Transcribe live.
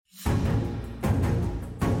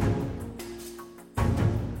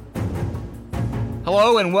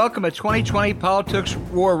Hello and welcome to 2020 Politics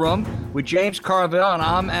War Room with James Carville, and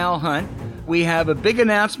I'm Al Hunt. We have a big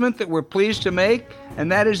announcement that we're pleased to make, and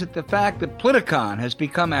that is that the fact that Politicon has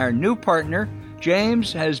become our new partner.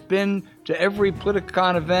 James has been to every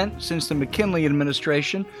Politicon event since the McKinley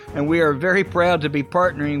administration, and we are very proud to be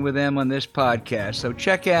partnering with them on this podcast. So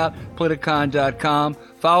check out Politicon.com,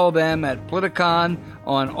 follow them at Politicon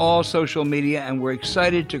on all social media, and we're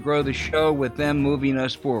excited to grow the show with them moving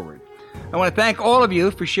us forward. I want to thank all of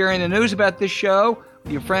you for sharing the news about this show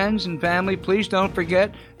with your friends and family. Please don't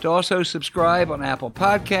forget to also subscribe on Apple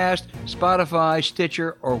Podcast, Spotify,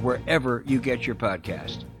 Stitcher, or wherever you get your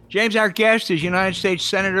podcast. James, our guest is United States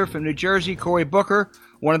Senator from New Jersey, Cory Booker,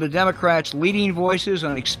 one of the Democrats' leading voices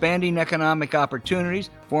on expanding economic opportunities,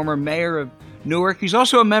 former mayor of Newark. He's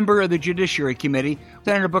also a member of the Judiciary Committee.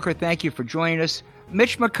 Senator Booker, thank you for joining us.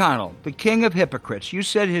 Mitch McConnell, the king of hypocrites. You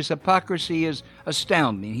said his hypocrisy is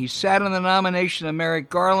astounding. He sat on the nomination of Merrick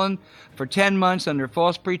Garland for 10 months under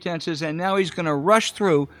false pretenses, and now he's going to rush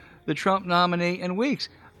through the Trump nominee in weeks.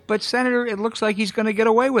 But, Senator, it looks like he's going to get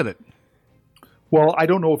away with it. Well, I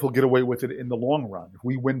don't know if he'll get away with it in the long run. If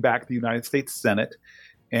we win back the United States Senate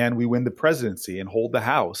and we win the presidency and hold the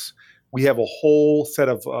House, we have a whole set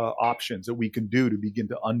of options that we can do to begin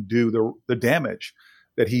to undo the damage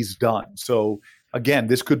that he's done. So, again,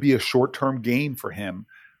 this could be a short-term gain for him,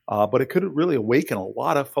 but it could really awaken a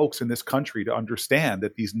lot of folks in this country to understand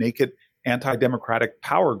that these naked anti-democratic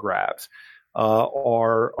power grabs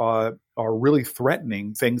are really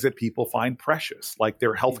threatening things that people find precious, like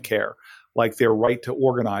their health care, like their right to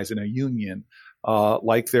organize in a union,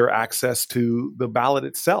 like their access to the ballot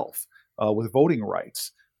itself with voting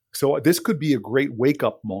rights. So this could be a great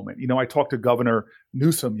wake-up moment. You know, I talked to Governor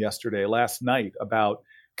Newsom last night, about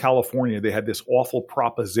California. They had this awful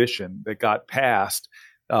proposition that got passed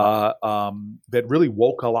that really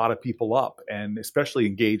woke a lot of people up, and especially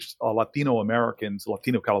engaged Latino Americans,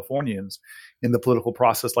 Latino Californians in the political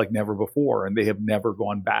process like never before. And they have never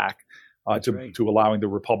gone back to allowing the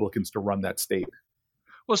Republicans to run that state.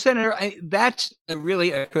 Well, Senator, that's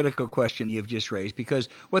really a critical question you've just raised, because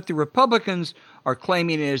what the Republicans are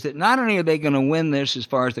claiming is that not only are they going to win this as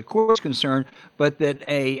far as the court's concerned, but that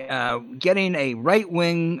getting a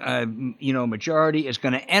right-wing majority is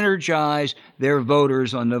going to energize their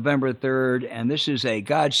voters on November 3rd, and this is a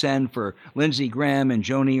godsend for Lindsey Graham and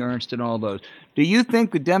Joni Ernst and all those. Do you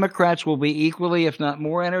think the Democrats will be equally, if not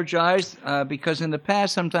more, energized? Because in the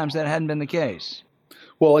past, sometimes that hadn't been the case.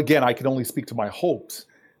 Well, again, I can only speak to my hopes.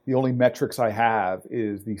 The only metrics I have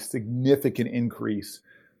is the significant increase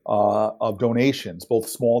of donations, both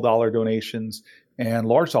small dollar donations and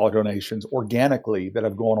large dollar donations organically that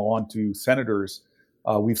have gone on to senators.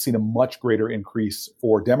 We've seen a much greater increase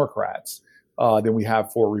for Democrats than we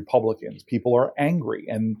have for Republicans. People are angry.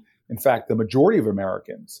 And in fact, the majority of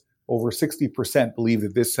Americans, over 60%, believe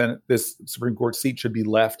that this Supreme Court seat should be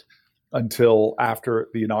left until after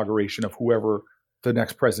the inauguration of whoever the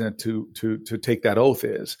next president to take that oath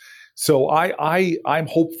is. So I'm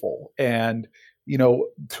hopeful. And, you know,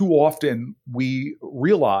 too often we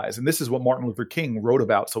realize, and this is what Martin Luther King wrote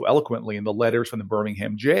about so eloquently in the letters from the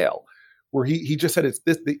Birmingham jail, where he just said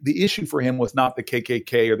the issue for him was not the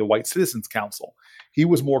KKK or the White Citizens Council. He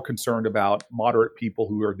was more concerned about moderate people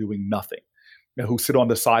who are doing nothing, you know, who sit on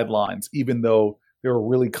the sidelines, even though there are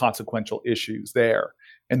really consequential issues there.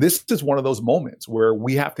 And this is one of those moments where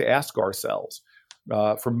we have to ask ourselves,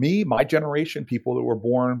 for me, my generation, people that were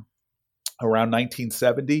born around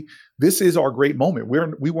 1970, this is our great moment.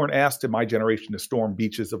 We weren't asked in my generation to storm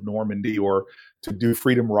beaches of Normandy or to do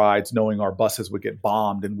freedom rides knowing our buses would get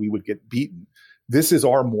bombed and we would get beaten. This is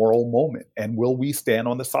our moral moment. And will we stand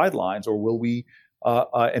on the sidelines, or will we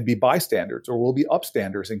and be bystanders, or will we be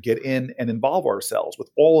upstanders and get in and involve ourselves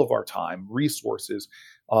with all of our time, resources,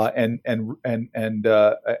 and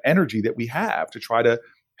energy that we have to try to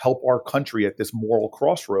help our country at this moral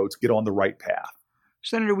crossroads get on the right path?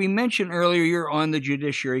 Senator, we mentioned earlier you're on the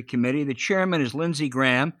Judiciary Committee. The chairman is Lindsey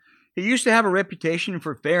Graham. He used to have a reputation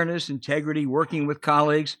for fairness, integrity, working with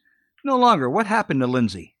colleagues. No longer. What happened to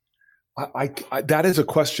Lindsey? I that is a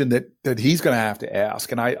question that he's going to have to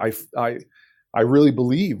ask, and I really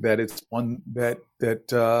believe that it's one that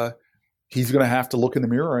he's going to have to look in the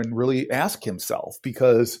mirror and really ask himself,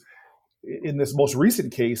 because in this most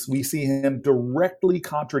recent case, we see him directly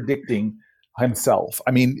contradicting himself.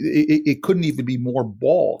 I mean, it couldn't even be more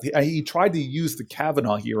bald. He tried to use the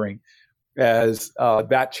Kavanaugh hearing as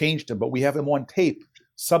that changed him, but we have him on tape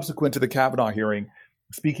subsequent to the Kavanaugh hearing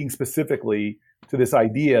speaking specifically to this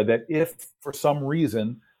idea that if for some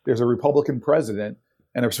reason there's a Republican president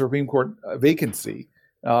and a Supreme Court vacancy,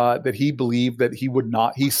 that he believed that he would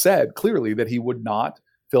not. He said clearly that he would not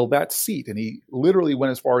fill that seat, and he literally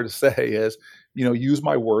went as far as to say, "Is use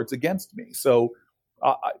my words against me." So,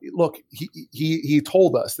 look, he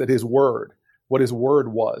told us that what his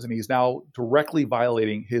word was, and he's now directly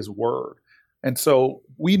violating his word. And so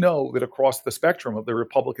we know that across the spectrum of the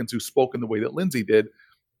Republicans who spoke in the way that Lindsey did,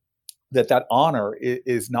 that honor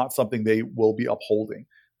is not something they will be upholding,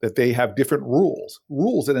 that they have different rules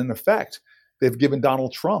that in effect they've given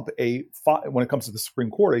Donald Trump when it comes to the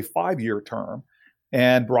Supreme Court, a 5-year term,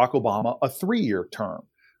 and Barack Obama a 3-year term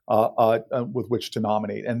with which to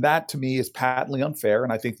nominate. And that to me is patently unfair.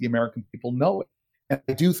 And I think the American people know it. And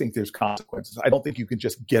I do think there's consequences. I don't think you can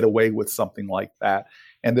just get away with something like that.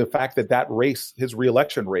 And the fact that race, his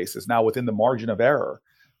reelection race, is now within the margin of error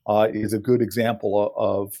is a good example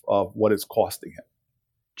of what it's costing him.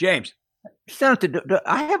 James. Senator,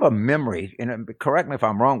 I have a memory, and correct me if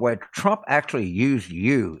I'm wrong, where Trump actually used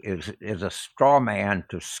you as a straw man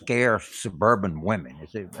to scare suburban women.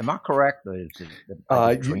 Am I correct?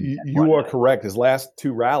 Or you are correct. His last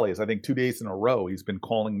 2 rallies, I think 2 days in a row, he's been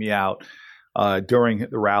calling me out during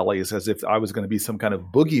the rallies as if I was going to be some kind of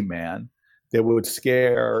boogeyman that would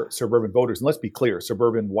scare suburban voters. And let's be clear,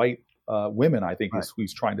 suburban white women, I think, is who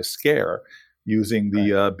he's trying to scare, using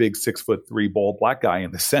the big 6'3" bald black guy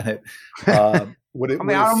in the Senate. I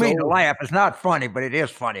don't mean to laugh. It's not funny, but it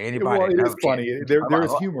is funny. It is funny. There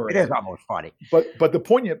is humor. It is almost funny. But the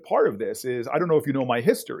poignant part of this is, I don't know if you know my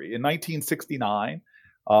history. In 1969,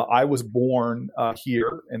 I was born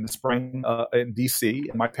here in the spring in D.C.,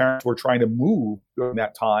 and my parents were trying to move during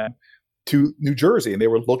that time to New Jersey, and they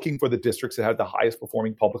were looking for the districts that had the highest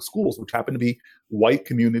performing public schools, which happened to be white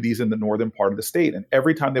communities in the northern part of the state. And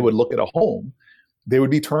every time they would look at a home, they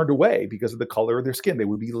would be turned away because of the color of their skin. They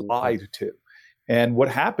would be lied to. And what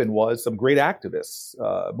happened was some great activists,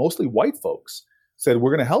 mostly white folks, said,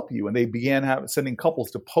 "We're going to help you." And they began sending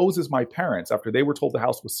couples to pose as my parents. After they were told the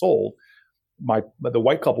house was sold, the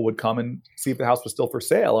white couple would come and see if the house was still for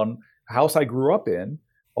sale. And a house I grew up in,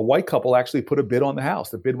 a white couple actually put a bid on the house.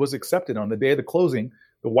 The bid was accepted. On the day of the closing,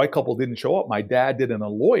 the white couple didn't show up. My dad did, and a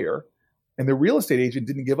lawyer, and the real estate agent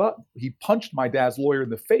didn't give up. He punched my dad's lawyer in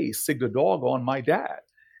the face, sigged a dog on my dad.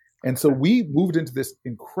 And so we moved into this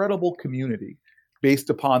incredible community based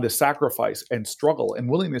upon the sacrifice and struggle and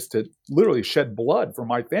willingness to literally shed blood for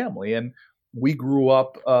my family. And we grew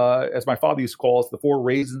up, as my father used to call us, the 4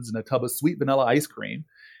 raisins and a tub of sweet vanilla ice cream.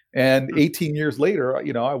 And 18 years later,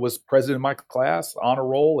 I was president of my class, honor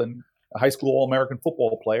roll, and a high school All-American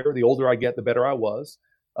football player. The older I get, the better I was.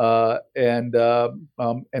 And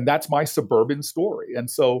that's my suburban story. And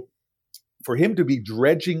so for him to be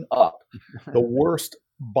dredging up the worst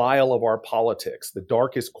bile of our politics, the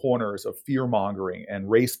darkest corners of fear-mongering and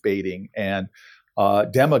race baiting and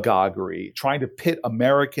demagoguery, trying to pit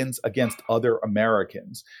Americans against other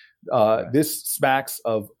Americans, this smacks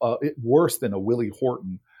of worse than a Willie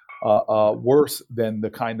Horton, worse than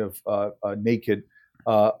the kind of naked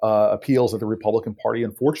appeals that the Republican Party,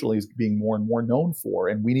 unfortunately, is being more and more known for.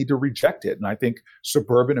 And we need to reject it. And I think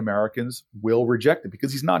suburban Americans will reject it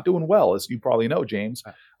because he's not doing well, as you probably know, James,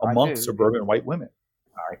 amongst suburban white women.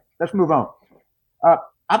 All right, let's move on.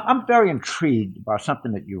 I'm very intrigued by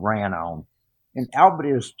something that you ran on, and Albert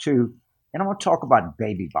is too. And I want to talk about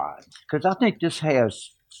baby bonds because I think this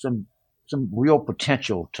has some real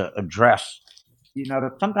potential to address.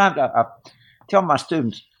 Sometimes I tell my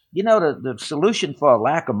students, the solution for a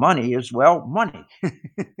lack of money is, money.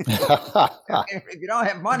 If you don't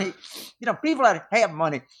have money, people that have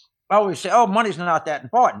money always say, "Oh, money's not that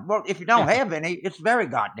important." Well, if you don't have any, it's very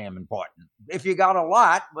goddamn important. If you got a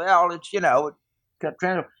lot, well, it's,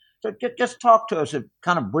 So just talk to us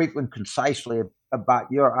kind of briefly and concisely about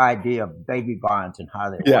your idea of baby bonds and how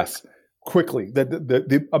they work. Yes. Quickly,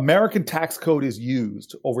 the American tax code is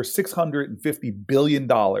used over $650 billion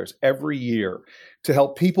every year to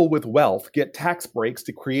help people with wealth get tax breaks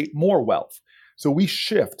to create more wealth. So we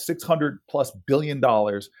shift $600+ billion,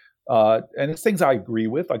 and it's things I agree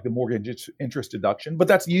with, like the mortgage interest deduction, but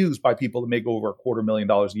that's used by people that make over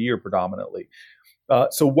 $250,000 a year predominantly.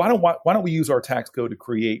 So why don't we use our tax code to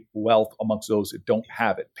create wealth amongst those that don't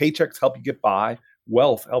have it? Paychecks help you get by.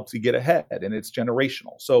 Wealth helps you get ahead, and it's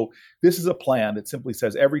generational. So this is a plan that simply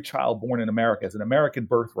says every child born in America has an American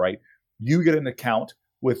birthright. You get an account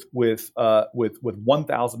with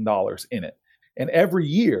 $1,000 in it, and every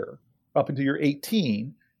year up until you're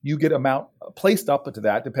 18, you get amount placed up into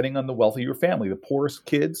that depending on the wealth of your family. The poorest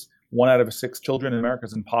kids, 1 out of 6 children in America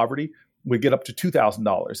is in poverty, would get up to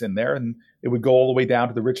 $2,000 in there, and it would go all the way down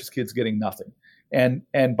to the richest kids getting nothing. And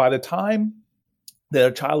by the time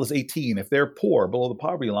their child is 18, if they're poor, below the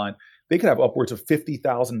poverty line, they could have upwards of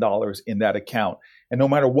 $50,000 in that account. And no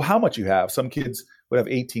matter how much you have, some kids would have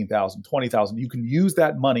 18,000, 20,000. You can use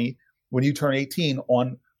that money when you turn 18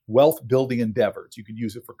 on wealth building endeavors. You can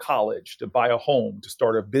use it for college, to buy a home, to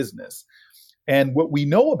start a business. And what we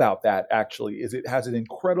know about that actually is it has an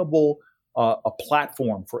incredible a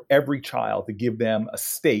platform for every child to give them a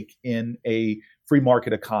stake in a free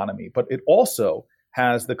market economy. But it also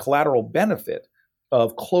has the collateral benefit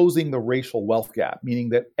of closing the racial wealth gap,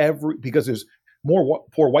 meaning that because there's more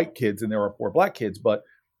poor white kids than there are poor black kids, but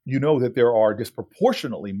you know that there are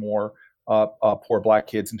disproportionately more poor black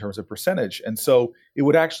kids in terms of percentage. And so it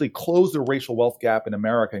would actually close the racial wealth gap in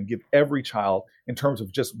America and give every child, in terms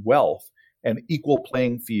of just wealth, an equal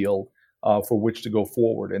playing field for which to go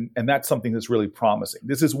forward. And that's something that's really promising.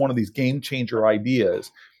 This is one of these game changer ideas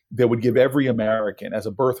that would give every American as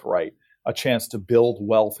a birthright a chance to build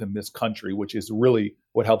wealth in this country, which is really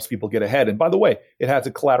what helps people get ahead. And by the way, it has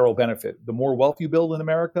a collateral benefit. The more wealth you build in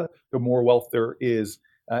America, the more wealth there is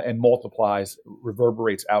and multiplies,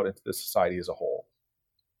 reverberates out into the society as a whole.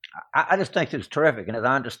 I just think it's terrific. And as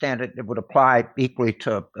I understand it, it would apply equally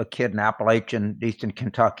to a kid in Appalachian, Eastern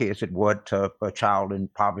Kentucky, as it would to a child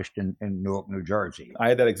impoverished in Newark, New Jersey. I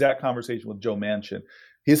had that exact conversation with Joe Manchin.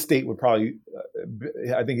 His state would probably,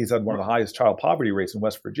 I think he's had one of the highest child poverty rates in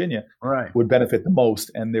West Virginia, right, would benefit the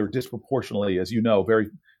most. And they're disproportionately, as you know,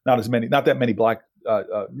 not that many black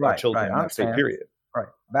children in that state, period.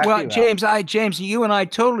 Right. Well, James, you and I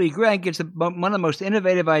totally agree. I think it's one of the most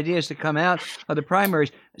innovative ideas to come out of the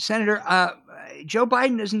primaries. Senator, Joe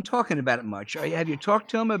Biden isn't talking about it much. Have you talked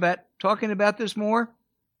to him about talking about this more?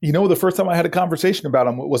 You know, the first time I had a conversation about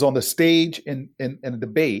him was on the stage in a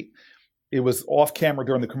debate. It was off camera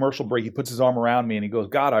during the commercial break. He puts his arm around me and he goes,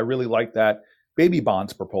 "God, I really like that baby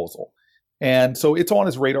bonds proposal." And so it's on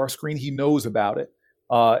his radar screen. He knows about it.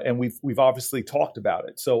 And we've obviously talked about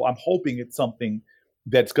it. So I'm hoping it's something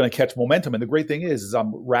that's going to catch momentum. And the great thing is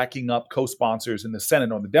I'm racking up co-sponsors in the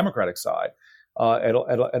Senate on the Democratic side at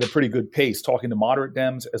a pretty good pace, talking to moderate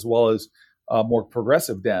Dems as well as more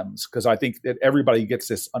progressive Dems, because I think that everybody gets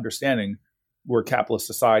this understanding we're a capitalist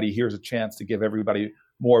society. Here's a chance to give everybody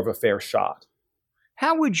more of a fair shot.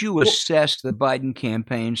 How would you assess the Biden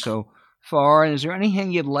campaign so far? And is there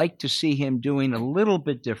anything you'd like to see him doing a little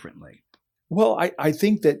bit differently? Well, I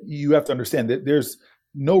think that you have to understand that there's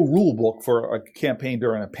no rule book for a campaign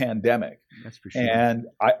during a pandemic. That's for sure. And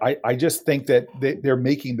I just think that they're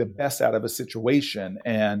making the best out of a situation.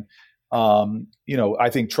 And, I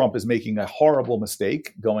think Trump is making a horrible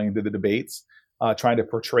mistake going into the debates, trying to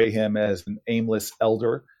portray him as an aimless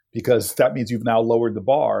elder, because that means you've now lowered the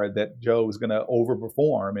bar that Joe is going to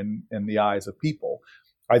overperform in the eyes of people.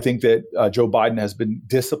 I think that Joe Biden has been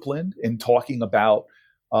disciplined in talking about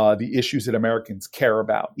the issues that Americans care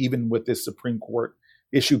about, even with this Supreme Court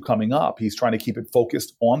issue coming up. He's trying to keep it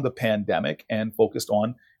focused on the pandemic and focused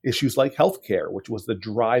on issues like healthcare, which was the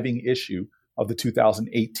driving issue of the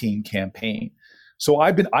 2018 campaign. So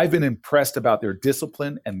I've been impressed about their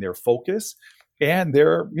discipline and their focus, and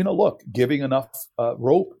they're, giving enough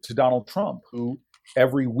rope to Donald Trump, who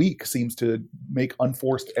every week seems to make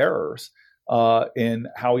unforced errors in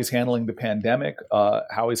how he's handling the pandemic,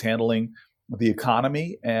 how he's handling the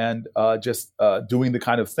economy, and just doing the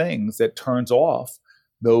kind of things that turns off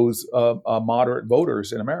those moderate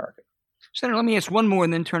voters in America. Senator, let me ask one more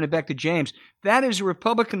and then turn it back to James. That is a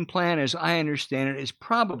Republican plan, as I understand it, is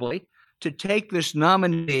probably to take this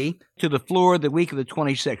nominee to the floor the week of the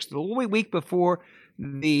 26th, the week before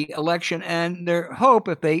the election. And their hope,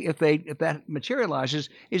 if that materializes,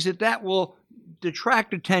 is that will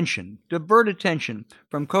divert attention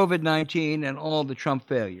from COVID-19 and all the Trump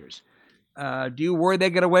failures. Do you worry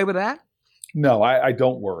they get away with that? No, I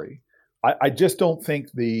don't worry. I just don't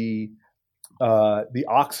think the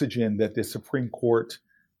oxygen that the Supreme Court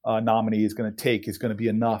nominee is going to take is going to be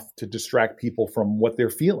enough to distract people from what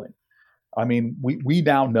they're feeling. I mean, we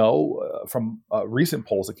now know from recent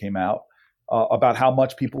polls that came out about how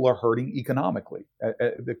much people are hurting economically.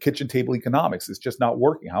 The kitchen table economics is just not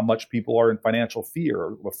working. How much people are in financial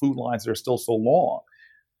fear. The food lines are still so long.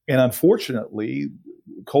 And unfortunately,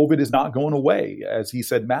 COVID is not going away, as he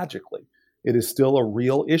said, magically. It is still a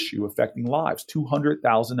real issue affecting lives.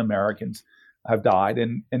 200,000 Americans have died,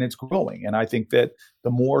 and it's growing. And I think that the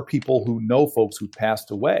more people who know folks who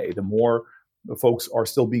passed away, the more the folks are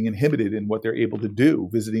still being inhibited in what they're able to do,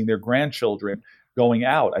 visiting their grandchildren, going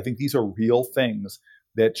out. I think these are real things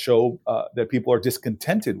that show that people are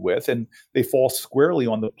discontented with, and they fall squarely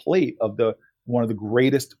on the plate of one of the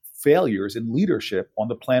greatest failures in leadership on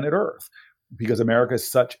the planet Earth, because America is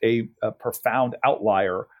such a profound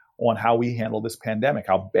outlier on how we handle this pandemic,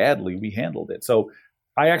 how badly we handled it. So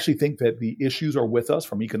I actually think that the issues are with us,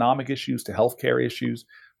 from economic issues to healthcare issues.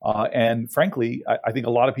 And frankly, I think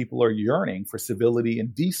a lot of people are yearning for civility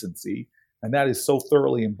and decency. And that is so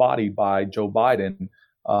thoroughly embodied by Joe Biden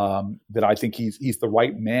that I think he's the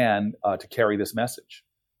right man to carry this message.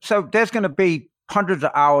 So there's going to be hundreds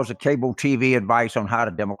of hours of cable TV advice on how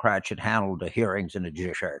the Democrats should handle the hearings in the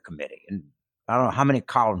Judiciary Committee. And I don't know how many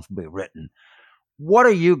columns will be written. What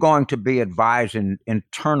are you going to be advising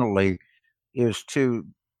internally as to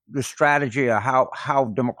the strategy of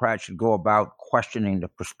how Democrats should go about questioning the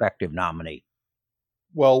prospective nominee?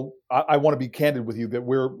 Well, I want to be candid with you that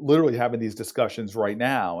we're literally having these discussions right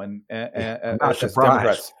now, and not as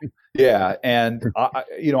Democrats, yeah, and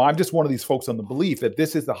I'm just one of these folks on the belief that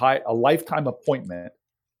this is a lifetime appointment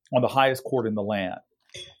on the highest court in the land,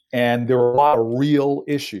 and there are a lot of real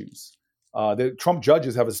issues. The Trump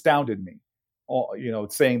judges have astounded me,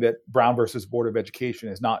 saying that Brown versus Board of Education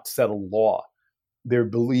is not settled law. Their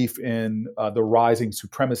belief in the rising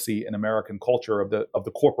supremacy in American culture of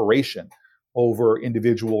the corporation over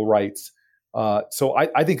individual rights. So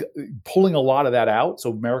I think pulling a lot of that out,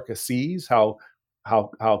 so America sees how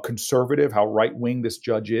conservative, how right wing this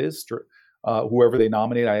judge is. Whoever they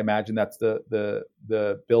nominate, I imagine that's the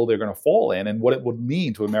bill they're going to fall in, and what it would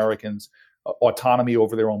mean to Americans' autonomy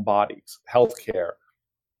over their own bodies, healthcare,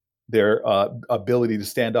 their ability to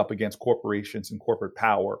stand up against corporations and corporate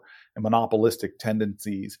power and monopolistic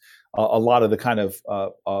tendencies. A lot of the kind of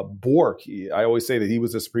Bork, I always say that he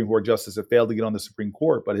was a Supreme Court justice that failed to get on the Supreme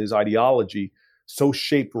Court, but his ideology so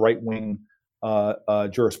shaped right-wing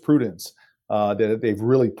jurisprudence that they've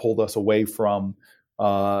really pulled us away from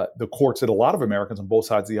the courts that a lot of Americans on both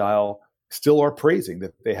sides of the aisle still are praising,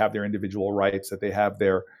 that they have their individual rights, that they have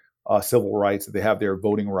their civil rights, that they have their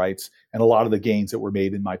voting rights, and a lot of the gains that were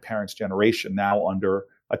made in my parents' generation now under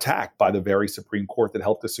attack by the very Supreme Court that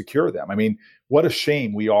helped to secure them. I mean, what a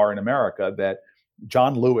shame we are in America that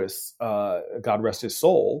John Lewis, God rest his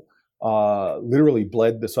soul, literally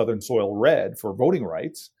bled the Southern soil red for voting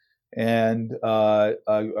rights and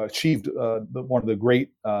achieved one of the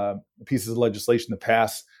great pieces of legislation to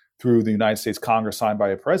pass through the United States Congress, signed by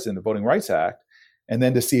a president, the Voting Rights Act, and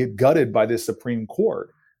then to see it gutted by this Supreme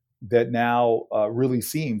Court that now really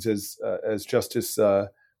seems, as Justice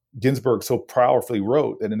Ginsburg so powerfully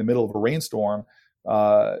wrote, that in the middle of a rainstorm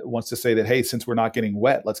wants to say that, hey, since we're not getting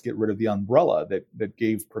wet, let's get rid of the umbrella that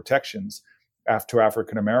gave protections to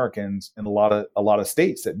African Americans in a lot of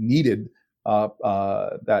states that needed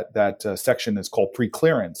that section is called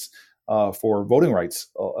preclearance for voting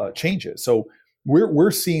rights changes. So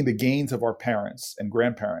we're seeing the gains of our parents and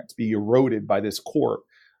grandparents be eroded by this court.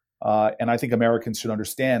 And I think Americans should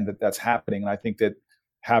understand that that's happening. And I think that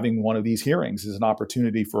having one of these hearings is an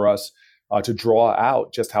opportunity for us to draw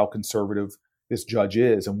out just how conservative this judge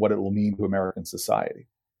is and what it will mean to American society.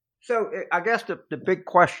 So I guess the big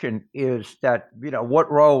question is that,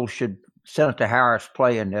 what role should Senator Harris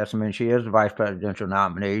play in this? I mean, she is the vice presidential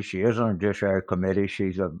nominee. She is on the Judiciary Committee.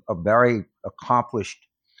 She's a very accomplished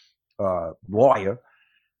lawyer,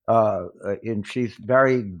 and she's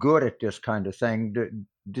very good at this kind of thing.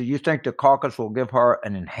 Do you think the caucus will give her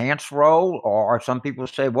an enhanced role, or some people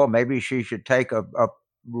say, well, maybe she should take a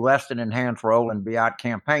less than enhanced role and be out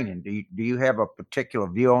campaigning? Do you have a particular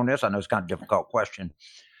view on this? I know it's kind of a difficult question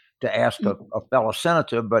to ask a fellow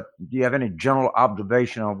senator, but do you have any general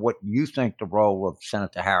observation on what you think the role of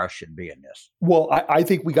Senator Harris should be in this? Well, I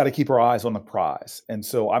think we got to keep our eyes on the prize. And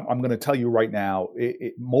so I'm going to tell you right now,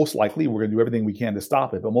 most likely, we're going to do everything we can to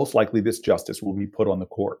stop it, but most likely this justice will be put on the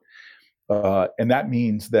court. And that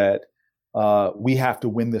means that we have to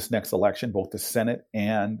win this next election, both the Senate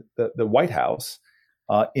and the White House,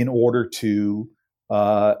 in order to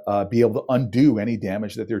be able to undo any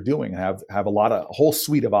damage that they're doing. Have a whole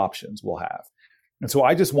suite of options we'll have. And so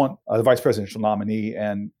I just want the vice presidential nominee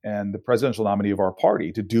and the presidential nominee of our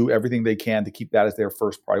party to do everything they can to keep that as their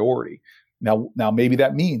first priority. Now maybe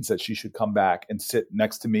that means that she should come back and sit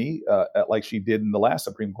next to me, like she did in the last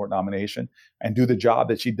Supreme Court nomination, and do the job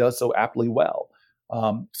that she does so aptly well.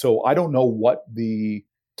 So I don't know what the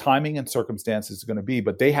timing and circumstances are going to be,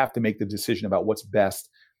 but they have to make the decision about what's best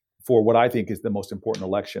for what I think is the most important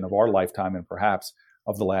election of our lifetime and perhaps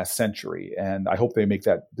of the last century. And I hope they make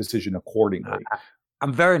that decision accordingly.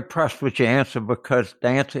 I'm very impressed with your answer, because the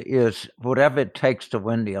answer is whatever it takes to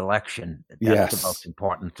win the election. That's the most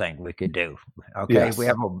important thing we could do. Okay. Yes. We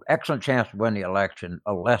have an excellent chance to win the election,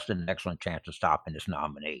 a less than excellent chance of stopping this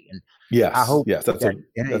nominee. And I hope that's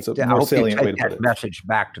a more salient way to put it. Message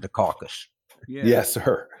back to the caucus. Yeah. Yes,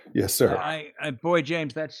 sir. Yes, sir. Boy,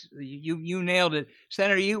 James, that's you nailed it,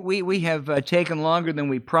 Senator. We have taken longer than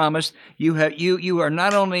we promised. You are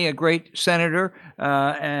not only a great senator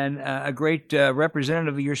and a great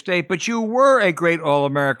representative of your state, but you were a great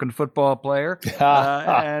All-American football player,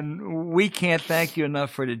 and we can't thank you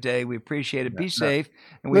enough for today. We appreciate it. Be safe,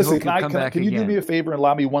 and we Listen, hope you come back can you again. do me a favor and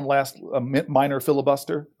allow me one last minor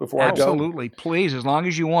filibuster before I go? Absolutely, please, as long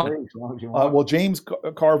as you want. Please, as long as you want. Well, James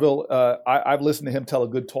Carville, I've listened to him tell a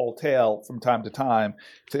good tall tale from time to time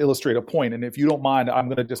to illustrate a point. And if you don't mind, I'm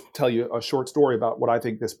going to just tell you a short story about what I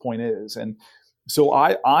think this point is. And so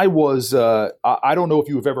I don't know if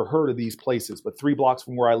you have ever heard of these places, but 3 blocks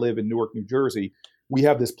from where I live in Newark, New Jersey, we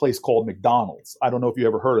have this place called McDonald's. I don't know if you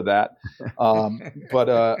ever heard of that.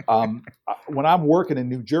 But when I'm working in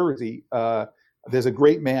New Jersey, there's a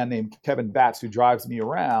great man named Kevin Batts who drives me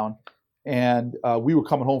around. And we were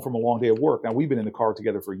coming home from a long day of work. Now, we've been in the car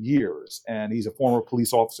together for years. And he's a former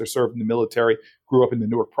police officer, served in the military, grew up in the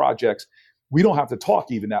Newark projects. We don't have to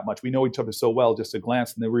talk even that much. We know each other so well, just a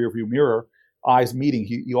glance in the rearview mirror, eyes meeting,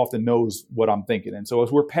 he often knows what I'm thinking. And so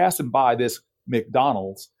as we're passing by this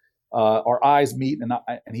McDonald's, our eyes meet,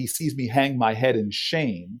 and he sees me hang my head in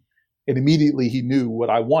shame. And immediately he knew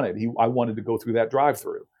what I wanted. I wanted to go through that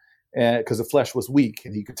drive-through because the flesh was weak,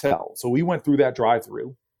 and he could tell. So we went through that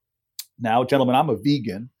drive-through. Now, gentlemen, I'm a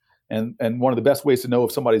vegan, and one of the best ways to know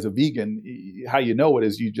if somebody's a vegan, how you know it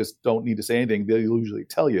is you just don't need to say anything. They'll usually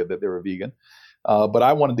tell you that they're a vegan. But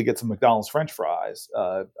I wanted to get some McDonald's French fries.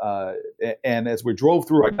 And as we drove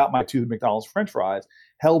through, I got my 2 McDonald's French fries,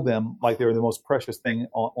 held them like they were the most precious thing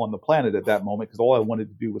on the planet at that moment, because all I wanted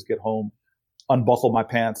to do was get home, unbuckle my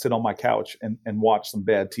pants, sit on my couch, and watch some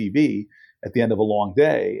bad TV at the end of a long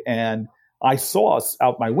day. And I saw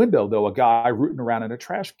out my window, though, a guy rooting around in a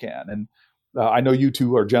trash can. And I know you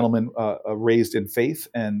two are gentlemen raised in faith,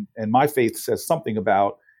 and my faith says something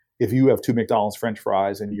about if you have 2 McDonald's French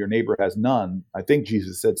fries and your neighbor has none. I think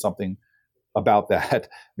Jesus said something about that.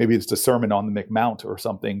 Maybe it's the Sermon on the McMount or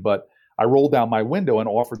something. But I rolled down my window and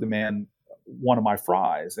offered the man one of my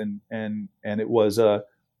fries, and it was a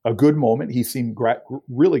good moment. He seemed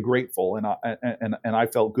really grateful, and I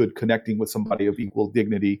felt good connecting with somebody of equal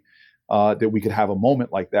dignity. That we could have a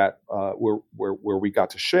moment like that where we got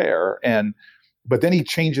to share. But then he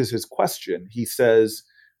changes his question. He says,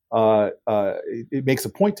 it makes a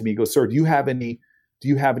point to me. He goes, "Sir, do you have any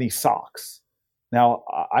socks?" Now,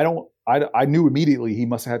 I knew immediately he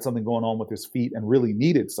must have had something going on with his feet and really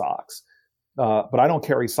needed socks. But I don't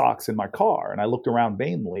carry socks in my car. And I looked around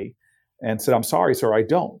vainly and said, "I'm sorry, sir, I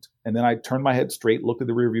don't." And then I turned my head straight, looked at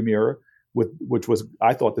the rearview mirror, which was,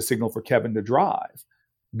 I thought, the signal for Kevin to drive.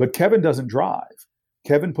 But Kevin doesn't drive.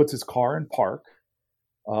 Kevin puts his car in park,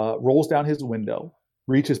 rolls down his window,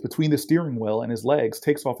 reaches between the steering wheel and his legs,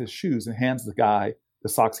 takes off his shoes, and hands the guy the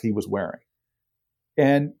socks he was wearing.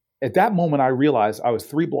 And at that moment, I realized I was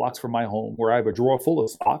 3 blocks from my home, where I have a drawer full of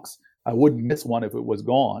socks. I wouldn't miss one if it was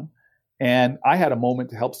gone. And I had a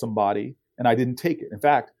moment to help somebody, and I didn't take it. In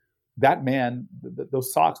fact, that man,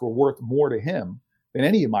 those socks were worth more to him than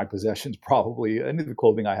any of my possessions, probably. Any of the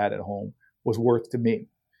clothing I had at home was worth to me.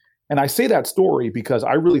 And I say that story because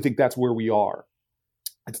I really think that's where we are.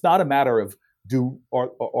 It's not a matter of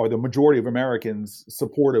are the majority of Americans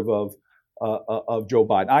supportive of Joe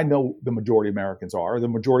Biden. I know the majority of Americans are. The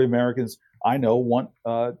majority of Americans I know want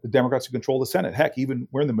the Democrats to control the Senate. Heck, even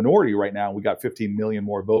we're in the minority right now. We got 15 million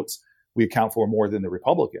more votes. We account for more than the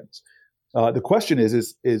Republicans. The question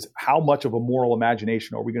is how much of a moral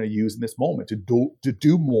imagination are we going to use in this moment to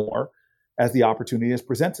do more as the opportunity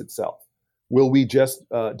presents itself? Will we just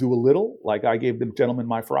do a little, like I gave the gentleman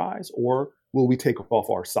my fries, or will we take off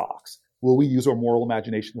our socks? Will we use our moral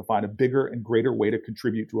imagination to find a bigger and greater way to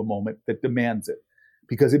contribute to a moment that demands it?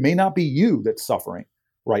 Because it may not be you that's suffering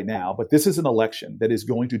right now, but this is an election that is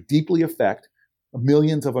going to deeply affect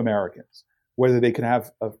millions of Americans, whether they can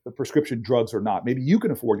have prescription drugs or not. Maybe you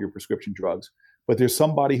can afford your prescription drugs, but there's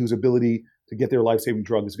somebody whose ability to get their life-saving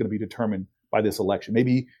drug is going to be determined by this election.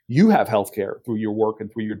 Maybe you have health care through your work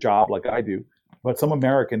and through your job like I do, but some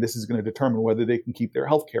American, this is going to determine whether they can keep their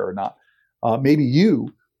health care or not. Maybe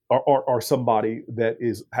you are somebody that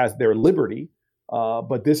has their liberty,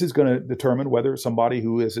 but this is going to determine whether somebody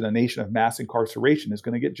who is in a nation of mass incarceration is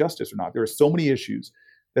going to get justice or not. There are so many issues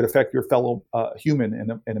that affect your fellow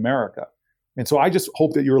human in America. And so I just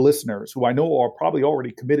hope that your listeners, who I know are probably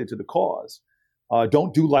already committed to the cause,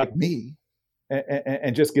 don't do like me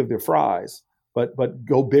and just give their fries, but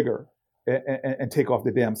go bigger and take off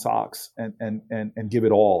the damn socks and give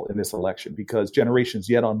it all in this election, because generations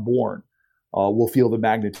yet unborn will feel the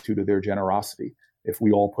magnitude of their generosity. if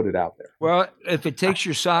we all put it out there. Well, if it takes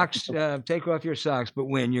your socks, take off your socks, but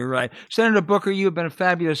win. You're right. Senator Booker, you've been a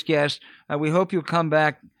fabulous guest. We hope you'll come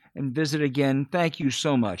back and visit again. Thank you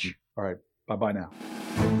so much. All right. Bye-bye now.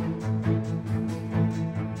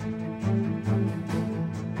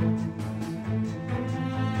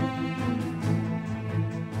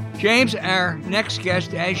 James, our next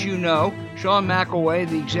guest, as you know, Sean McElway,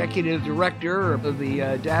 the executive director of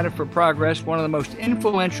the Data for Progress, one of the most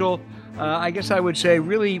influential, I guess I would say,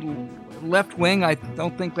 really left-wing. I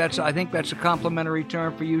think that's a complimentary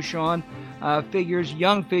term for you, Sean. Figures,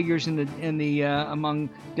 young figures in the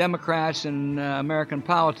among Democrats and American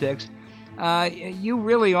politics. You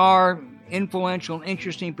really are influential and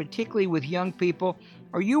interesting, particularly with young people.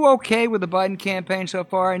 Are you okay with the Biden campaign so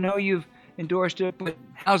far? I know you've endorsed it, but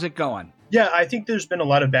how's it going? Yeah, I think there's been a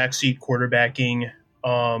lot of backseat quarterbacking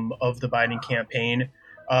of the Biden campaign.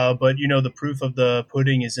 But, the proof of the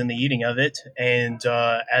pudding is in the eating of it. And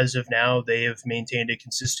as of now, they have maintained a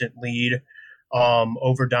consistent lead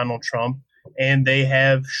over Donald Trump. And they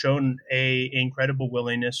have shown a incredible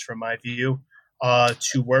willingness, from my view,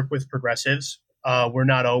 to work with progressives. We're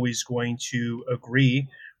not always going to agree.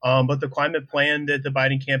 But the climate plan that the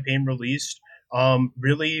Biden campaign released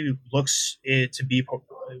really looks to be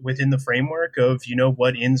within the framework of,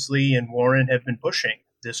 what Inslee and Warren have been pushing,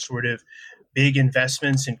 this sort of big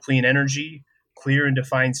investments in clean energy, clear and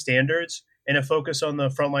defined standards, and a focus on the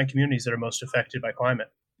frontline communities that are most affected by climate.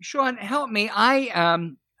 Sean, help me.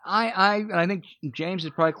 I think James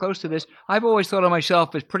is probably close to this. I've always thought of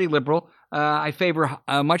myself as pretty liberal. I favor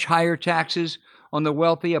much higher taxes on the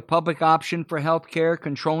wealthy, a public option for health care,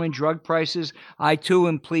 controlling drug prices. I, too,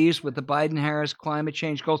 am pleased with the Biden-Harris climate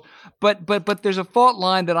change goals. But there's a fault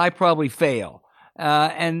line that I probably fail.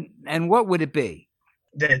 And what would it be?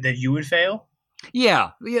 That you would fail? Yeah,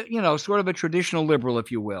 sort of a traditional liberal,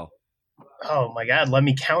 if you will. Oh, my God. Let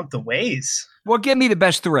me count the ways. Well, give me the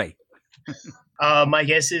best three. My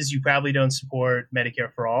guess is you probably don't support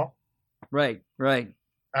Medicare for all. Right.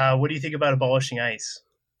 What do you think about abolishing ICE?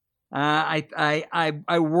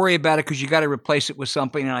 I worry about it because you got to replace it with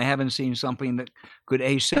something, and I haven't seen something that could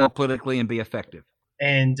sell politically and be effective.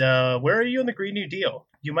 And where are you on the Green New Deal?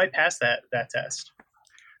 You might pass that test.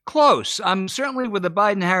 Close. I'm certainly with the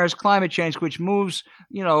Biden-Harris climate change, which moves,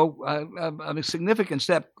 a significant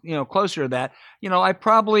step, closer to that. I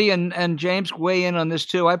probably, and James weigh in on this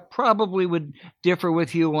too, I probably would differ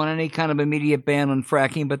with you on any kind of immediate ban on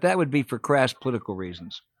fracking, but that would be for crass political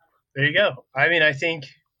reasons. There you go. I mean, I think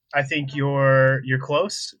you're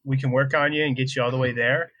close. We can work on you and get you all the way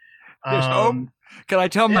there. There's hope. Can I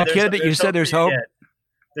tell my kid that you said there's hope?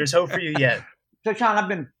 There's hope for you yet. So, Sean, I've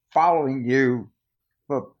been following you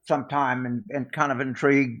for some time and kind of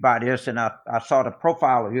intrigued by this. And I saw the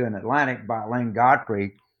profile of you in Atlantic by Elaine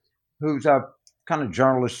Godfrey, who's a kind of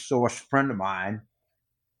journalist source friend of mine.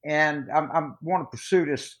 And I want to pursue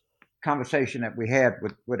this conversation that we had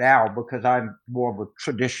with Al, because I'm more of a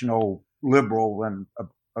traditional liberal than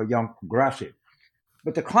a young progressive.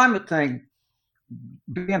 But the climate thing,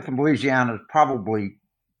 being from Louisiana, is probably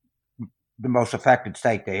the most affected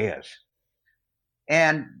state there is.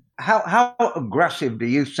 And how aggressive do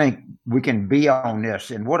you think we can be on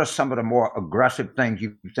this? And what are some of the more aggressive things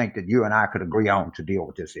you think that you and I could agree on to deal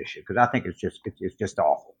with this issue? Because I think it's just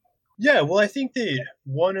awful. Yeah, well, I think that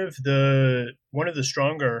one of the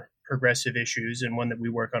stronger progressive issues, and one that we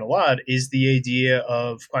work on a lot, is the idea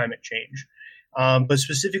of climate change. But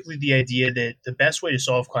specifically the idea that the best way to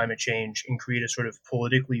solve climate change and create a sort of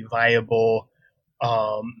politically viable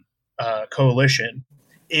coalition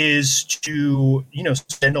is to,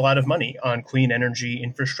 spend a lot of money on clean energy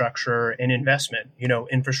infrastructure and investment.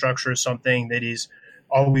 Infrastructure is something that is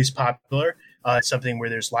always popular. It's something where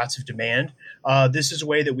there's lots of demand. This is a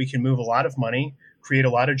way that we can move a lot of money, create a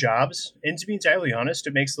lot of jobs. And to be entirely honest,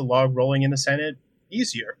 it makes the log rolling in the Senate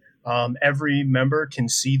easier. Every member can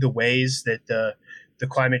see the ways that the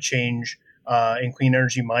climate change and clean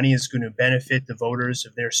energy money is going to benefit the voters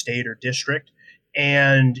of their state or district.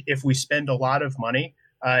 And if we spend a lot of money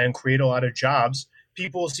and create a lot of jobs,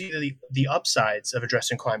 people will see the upsides of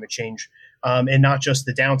addressing climate change and not just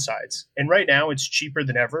the downsides. And right now, it's cheaper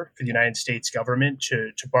than ever for the United States government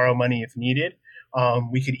to borrow money if needed.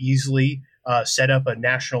 We could easily set up a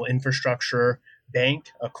national infrastructure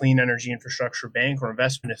bank, a clean energy infrastructure bank or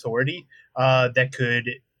investment authority that could,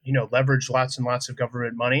 leverage lots and lots of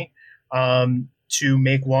government money to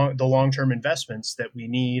make the long-term investments that we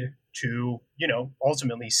need to,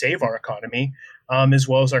 ultimately save our economy as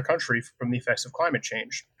well as our country from the effects of climate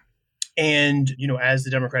change. And, as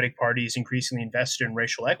the Democratic Party is increasingly invested in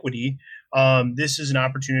racial equity, this is an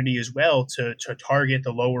opportunity as well to target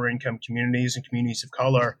the lower income communities and communities of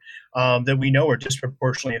color that we know are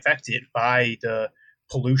disproportionately affected by the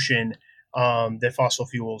pollution that fossil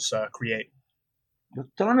fuels create.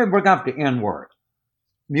 So let me bring up the N word,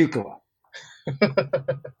 nuclear.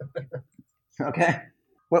 Okay,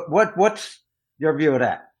 what's your view of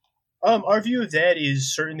that? Our view of that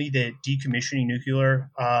is certainly that decommissioning nuclear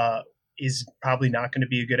is probably not going to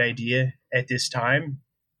be a good idea at this time.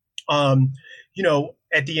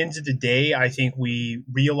 At the end of the day, I think we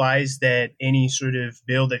realize that any sort of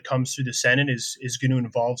bill that comes through the Senate is going to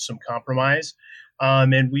involve some compromise.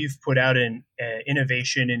 And we've put out an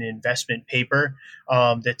innovation and investment paper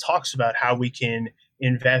that talks about how we can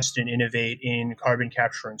invest and innovate in carbon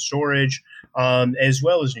capture and storage, as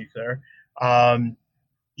well as nuclear.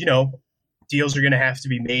 Deals are going to have to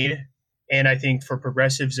be made. And I think for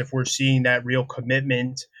progressives, if we're seeing that real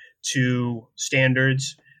commitment to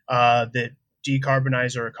standards that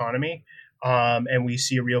decarbonize our economy, and we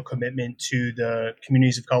see a real commitment to the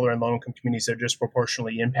communities of color and low-income communities that are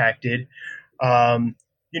disproportionately impacted,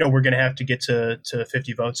 we're going to have to get to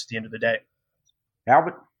 50 votes at the end of the day.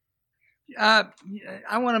 Albert?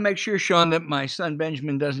 I want to make sure, Sean, that my son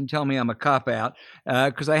Benjamin doesn't tell me I'm a cop-out,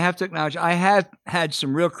 because I have to acknowledge I have had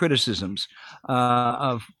some real criticisms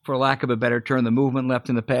of, for lack of a better term, the movement left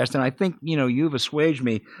in the past. And I think, you've assuaged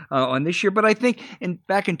me on this year. But I think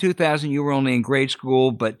back in 2000, you were only in grade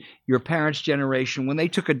school, but your parents' generation, when they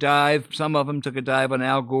took a dive, some of them took a dive on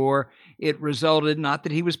Al Gore, it resulted, not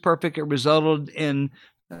that he was perfect, it resulted in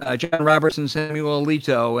John Roberts and Samuel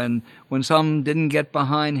Alito, and when some didn't get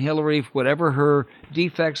behind Hillary, whatever her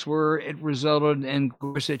defects were, it resulted in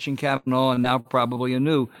Gorsuch and Kavanaugh, and now probably a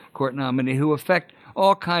new court nominee, who affect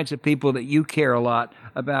all kinds of people that you care a lot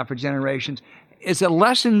about for generations. Is a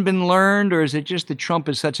lesson been learned, or is it just that Trump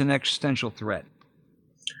is such an existential threat?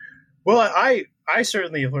 Well, I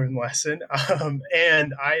certainly have learned a lesson,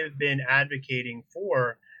 and I have been advocating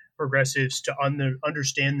for progressives to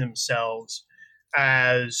understand themselves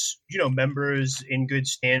as, members in good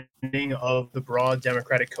standing of the broad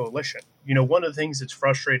Democratic coalition. One of the things that's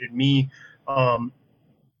frustrated me about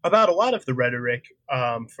a lot of the rhetoric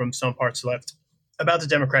from some parts of the left about the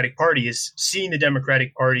Democratic Party is seeing the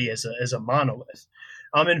Democratic Party as a monolith.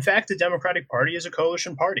 In fact, the Democratic Party is a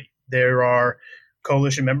coalition party. There are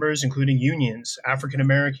coalition members, including unions,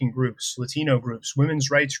 African-American groups, Latino groups,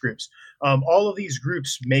 women's rights groups. All of these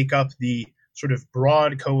groups make up the sort of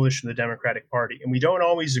broad coalition of the Democratic Party. And we don't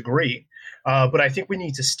always agree, but I think we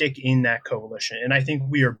need to stick in that coalition. And I think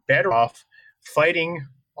we are better off fighting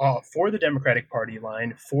for the Democratic Party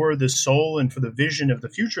line, for the soul and for the vision of the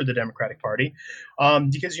future of the Democratic Party.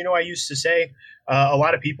 Because, I used to say a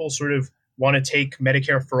lot of people sort of want to take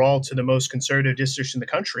Medicare for all to the most conservative districts in the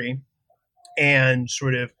country and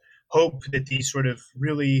sort of hope that these sort of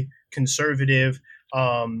really conservative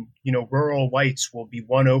rural whites will be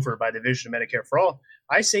won over by the vision of Medicare for all.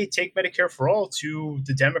 I say take Medicare for all to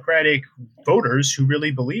the Democratic voters who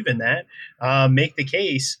really believe in that, make the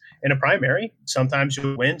case in a primary. Sometimes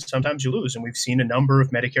you win, sometimes you lose. And we've seen a number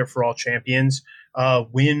of Medicare for all champions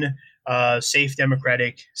win safe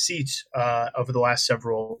Democratic seats over the last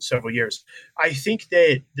several years. I think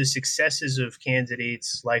that the successes of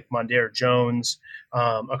candidates like Mondaire Jones,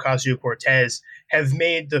 Ocasio-Cortez have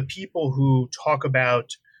made the people who talk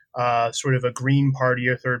about sort of a Green Party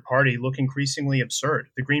or third party look increasingly absurd.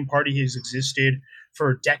 The Green Party has existed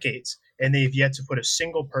for decades, and they've yet to put a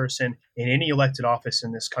single person in any elected office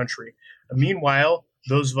in this country. Meanwhile,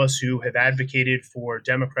 those of us who have advocated for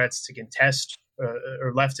Democrats to contest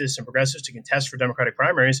or leftists and progressives to contest for Democratic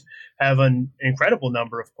primaries have an incredible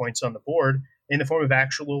number of points on the board in the form of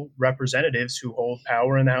actual representatives who hold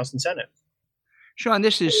power in the House and Senate. Sean,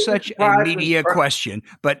 this is such a media question,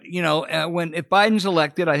 but if Biden's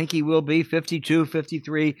elected, I think he will be 52,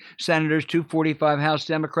 53 senators, 245 House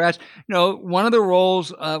Democrats. One of the roles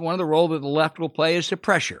that the left will play is to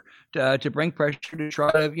pressure, to bring pressure to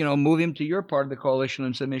try to move him to your part of the coalition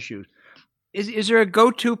on some issues. Is there a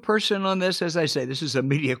go-to person on this? As I say, this is a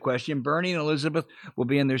media question. Bernie and Elizabeth will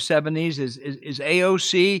be in their 70s. Is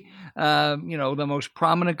AOC, the most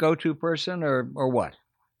prominent go-to person, or what?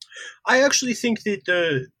 I actually think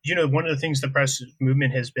that one of the things the press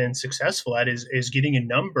movement has been successful at is getting an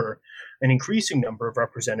increasing number of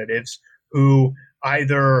representatives who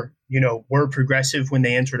either, were progressive when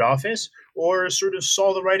they entered office or sort of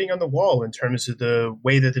saw the writing on the wall in terms of the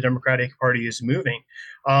way that the Democratic Party is moving.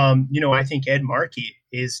 I think Ed Markey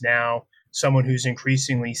is now someone who's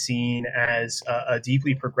increasingly seen as a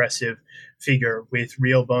deeply progressive figure with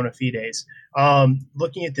real bona fides.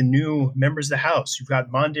 Looking at the new members of the House, you've got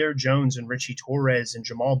Mondaire Jones and Richie Torres and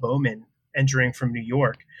Jamal Bowman, entering from New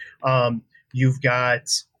York. You've got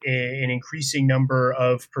an increasing number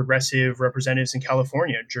of progressive representatives in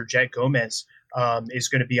California. Georgette Gomez is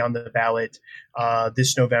going to be on the ballot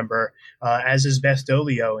this November, as is Beth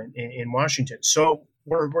Dolio in Washington. So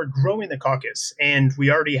we're growing the caucus, and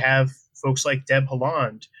we already have folks like Deb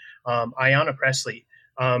Haaland, Ayanna Pressley,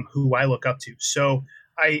 who I look up to. So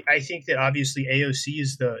I think that obviously AOC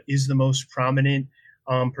is the most prominent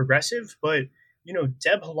progressive, but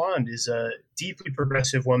Deb Haaland is a deeply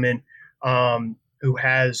progressive woman who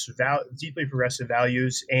has deeply progressive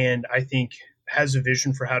values, and I think has a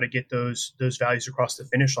vision for how to get those values across the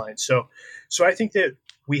finish line. So I think that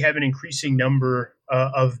we have an increasing number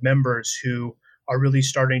of members who are really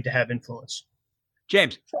starting to have influence.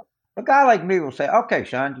 James. A guy like me will say, okay,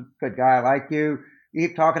 Sean, good guy, I like you. You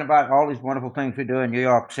keep talking about all these wonderful things we do in New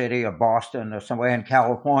York City or Boston or somewhere in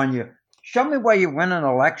California. Show me where you win an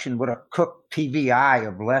election with a cooked TVI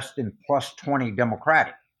of less than plus 20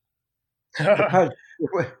 Democratic. Because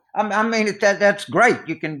I mean, that's great.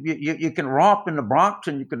 You can romp in the Bronx,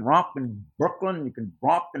 and you can romp in Brooklyn, you can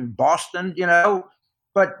romp in Boston,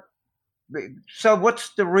 But so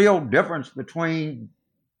what's the real difference between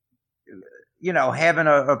having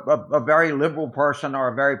a very liberal person or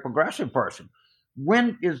a very progressive person?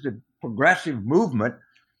 When is the progressive movement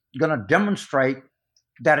going to demonstrate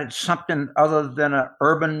that it's something other than a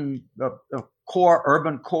core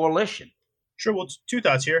urban coalition? Sure. Well, two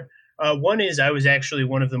thoughts here. One is I was actually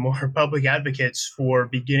one of the more public advocates for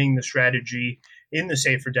beginning the strategy in the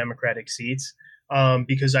safer Democratic seats,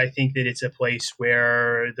 because I think that it's a place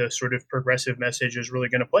where the sort of progressive message is really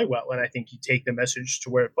going to play well. And I think you take the message to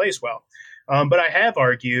where it plays well. But I have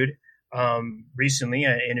argued recently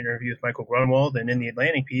in an interview with Michael Grunwald and in the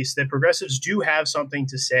Atlantic piece that progressives do have something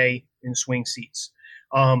to say in swing seats.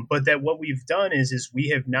 But that what we've done is we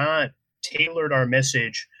have not tailored our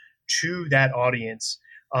message to that audience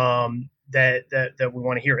that we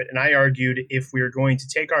want to hear it. And I argued if we are going to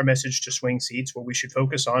take our message to swing seats, what we should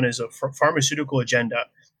focus on is a pharmaceutical agenda,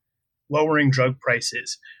 lowering drug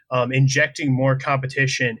prices, injecting more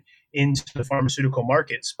competition into the pharmaceutical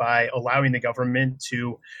markets by allowing the government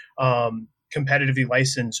to competitively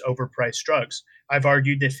license overpriced drugs. I've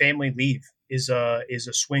argued that family leave is a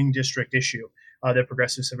swing district issue that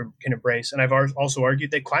progressives can embrace. And I've also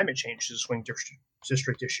argued that climate change is a swing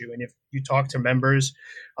district issue. And if you talk to members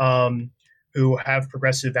who have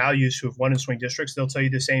progressive values who have won in swing districts, they'll tell you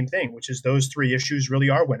the same thing, which is those three issues really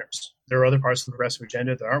are winners. There are other parts of the progressive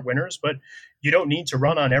agenda that aren't winners, but you don't need to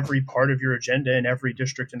run on every part of your agenda in every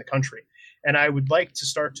district in the country. And I would like to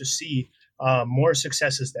start to see more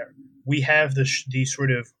successes there. We have the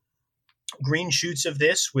sort of green shoots of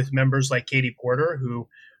this with members like Katie Porter, who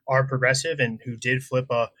are progressive and who did flip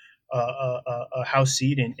a House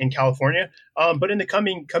seat in California. But in the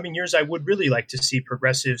coming years, I would really like to see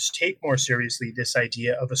progressives take more seriously this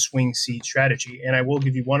idea of a swing seat strategy. And I will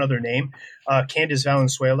give you one other name, Candace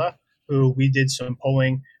Valenzuela, who we did some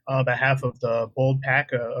polling on behalf of the Bold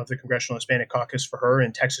PAC of the Congressional Hispanic Caucus for her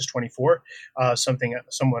in Texas 24,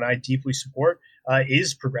 someone I deeply support,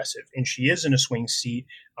 is progressive, and she is in a swing seat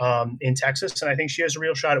in Texas, and I think she has a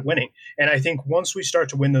real shot at winning. And I think once we start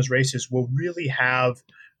to win those races, we'll really have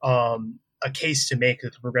a case to make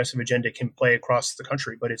that the progressive agenda can play across the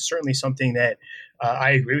country. But it's certainly something that I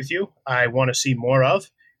agree with you. I want to see more of.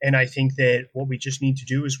 And I think that what we just need to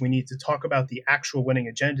do is we need to talk about the actual winning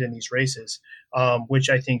agenda in these races, which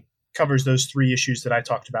I think covers those three issues that I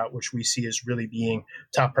talked about, which we see as really being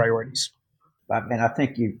top priorities. I mean, I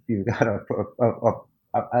think you've got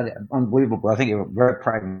an unbelievable, I think you have a very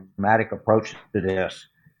pragmatic approach to this.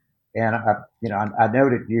 And I know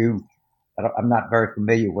that I'm not very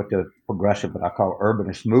familiar with the progressive, but I call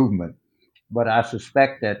urbanist movement. But I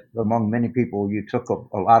suspect that among many people, you took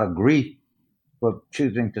a lot of grief for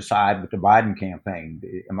choosing to side with the Biden campaign.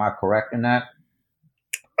 Am I correct in that?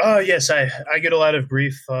 Yes, I get a lot of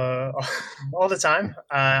grief all the time.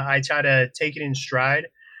 I try to take it in stride.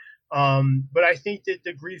 But I think that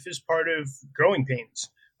the grief is part of growing pains.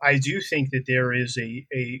 I do think that there is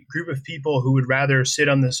a group of people who would rather sit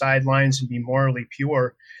on the sidelines and be morally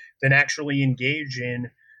pure than actually engage in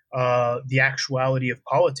the actuality of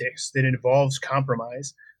politics that involves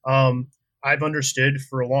compromise. I've understood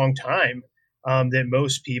for a long time that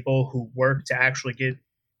most people who work to actually get,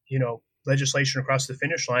 legislation across the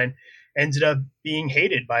finish line ended up being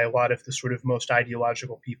hated by a lot of the sort of most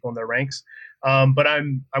ideological people in their ranks. But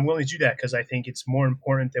I'm willing to do that because I think it's more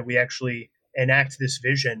important that we actually enact this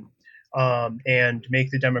vision and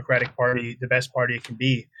make the Democratic Party the best party it can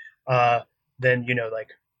be than,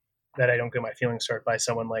 that I don't get my feelings hurt by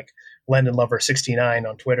someone like Lendon Lover 69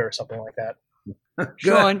 on Twitter or something like that.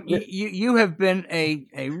 Sean, you have been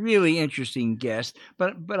a really interesting guest,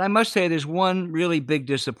 but I must say there's one really big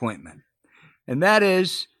disappointment, and that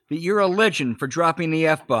is that you're a legend for dropping the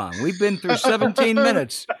F-bomb. We've been through 17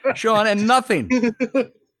 minutes, Sean, and nothing.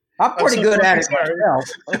 I'm pretty good at it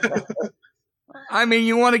myself. I mean,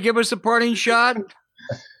 you want to give us a parting shot?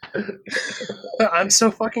 I'm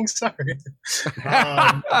so fucking sorry.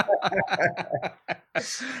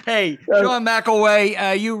 Hey, Sean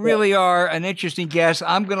McElway, you really are an interesting guest.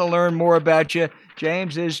 I'm going to learn more about you.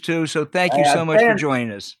 James is too. So thank you so much for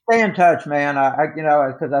joining us. Stay in touch, man.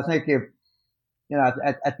 Because I think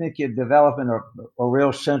I think you're developing a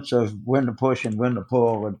real sense of when to push and when to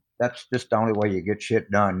pull. And that's just the only way you get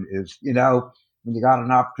shit done is, when you got an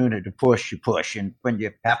opportunity to push, you push. And when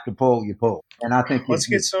you have to pull, you pull. And I think let's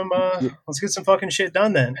get some fucking shit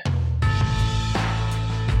done then.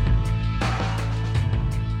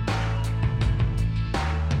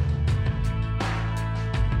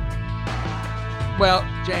 Well,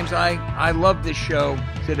 James, I love this show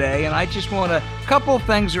today, and I just want a couple of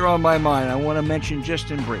things are on my mind I want to mention just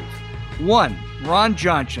in brief. One, Ron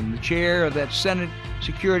Johnson, the chair of that Senate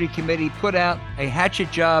Security Committee, put out a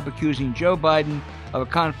hatchet job accusing Joe Biden of a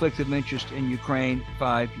conflict of interest in Ukraine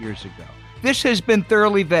 5 years ago. This has been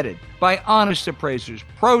thoroughly vetted by honest appraisers,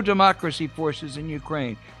 pro-democracy forces in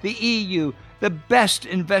Ukraine, the EU, the best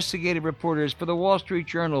investigative reporters for the Wall Street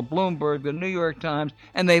Journal, Bloomberg, the New York Times,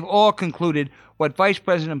 and they've all concluded what Vice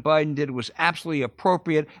President Biden did was absolutely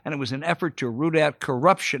appropriate, and it was an effort to root out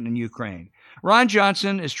corruption in Ukraine. Ron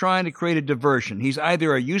Johnson is trying to create a diversion. He's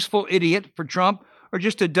either a useful idiot for Trump or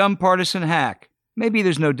just a dumb partisan hack. Maybe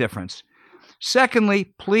there's no difference. Secondly,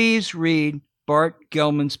 please read Bart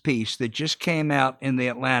Gellman's piece that just came out in The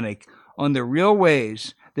Atlantic on the real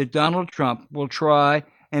ways that Donald Trump will try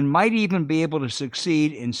and might even be able to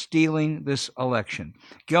succeed in stealing this election.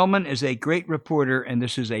 Gellman is a great reporter, and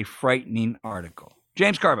this is a frightening article.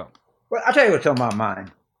 James Carville. Well, I'll tell you what's on my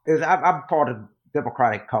mind. I'm part of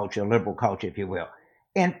democratic culture, liberal culture, if you will.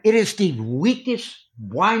 And it is the weakest,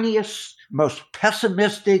 whiniest, most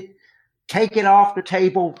pessimistic, take it off the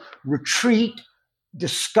table, retreat,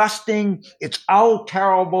 disgusting, it's all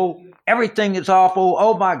terrible, everything is awful,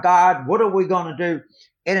 oh my God, what are we going to do?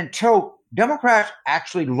 And until Democrats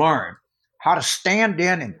actually learn how to stand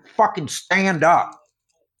in and fucking stand up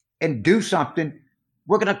and do something,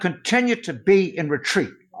 we're going to continue to be in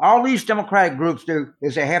retreat. All these Democratic groups do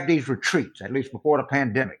is they have these retreats, at least before the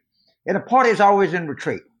pandemic. And the party is always in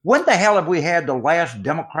retreat. When the hell have we had the last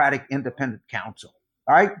Democratic Independent Council?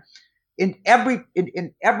 All right? In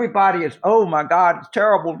everybody is, oh my God, it's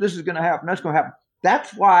terrible. This is going to happen. That's going to happen.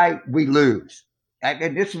 That's why we lose.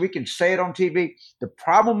 And this, we can say it on TV. The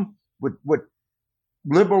problem with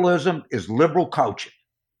liberalism is liberal culture.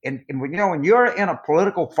 And when you're in a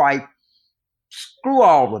political fight, screw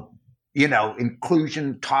all the,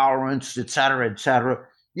 inclusion, tolerance, et cetera,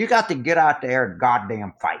 you got to get out there and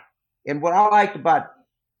goddamn fight. And what I liked about,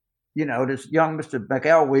 this young Mr.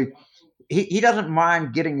 McElwee, he doesn't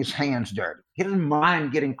mind getting his hands dirty. He doesn't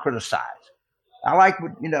mind getting criticized. I like,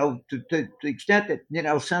 to the extent that,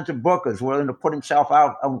 Senator Booker is willing to put himself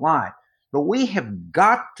out online. But we have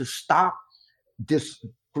got to stop this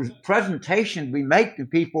presentation we make to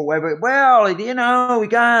people where, we got,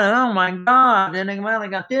 oh my God, and they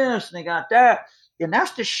got this and they got that. And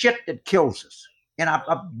that's the shit that kills us. And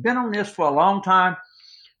I've been on this for a long time,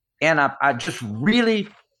 and I just really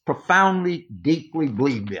profoundly, deeply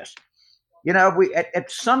believe this. We at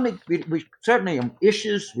some we certainly on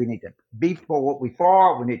issues we need to be for what we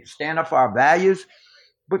for. We need to stand up for our values,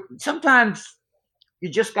 but sometimes you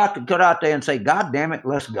just got to get out there and say, "God damn it,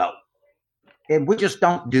 let's go." And we just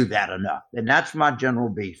don't do that enough, and that's my general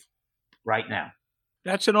beef right now.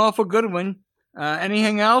 That's an awful good one.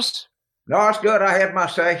 Anything else? No, it's good. I had my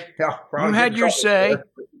say. You had your say.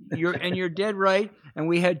 You're dead right. And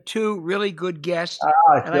we had two really good guests. Oh,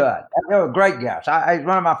 it's good. They were great guests. It's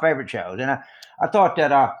one of my favorite shows. And I thought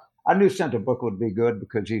that I knew Senator Booker would be good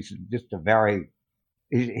because he's just a very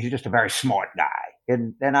smart guy.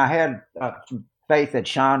 And I had some faith that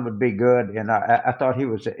Sean would be good. And I thought he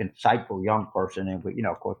was an insightful young person. And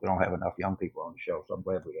of course, we don't have enough young people on the show, so I'm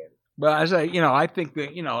glad we had it. Well, as I think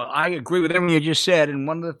that, I agree with everything you just said. And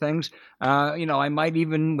one of the things, I might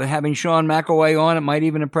even, having Sean McElway on, it might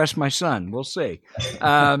even impress my son. We'll see.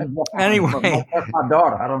 Anyway. That's my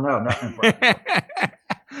daughter. I don't know. Nothing.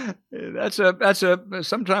 That's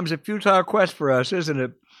sometimes a futile quest for us, isn't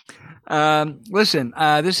it? Listen,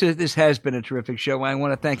 this has been a terrific show. I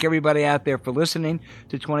want to thank everybody out there for listening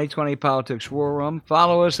to 2020 Politics War Room.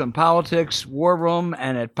 Follow us on Politics War Room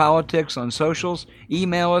and at Politics on socials.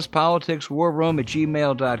 Email us,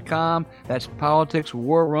 politicswarroom@gmail.com. That's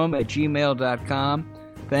politicswarroom@gmail.com.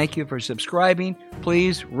 Thank you for subscribing.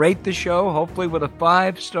 Please rate the show, hopefully with a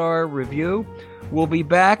 5-star review. We'll be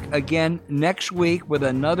back again next week with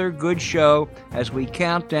another good show as we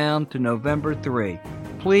count down to November 3.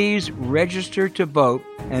 Please register to vote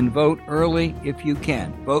and vote early if you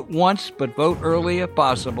can. Vote once, but vote early if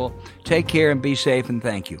possible. Take care and be safe, and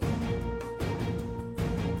thank you.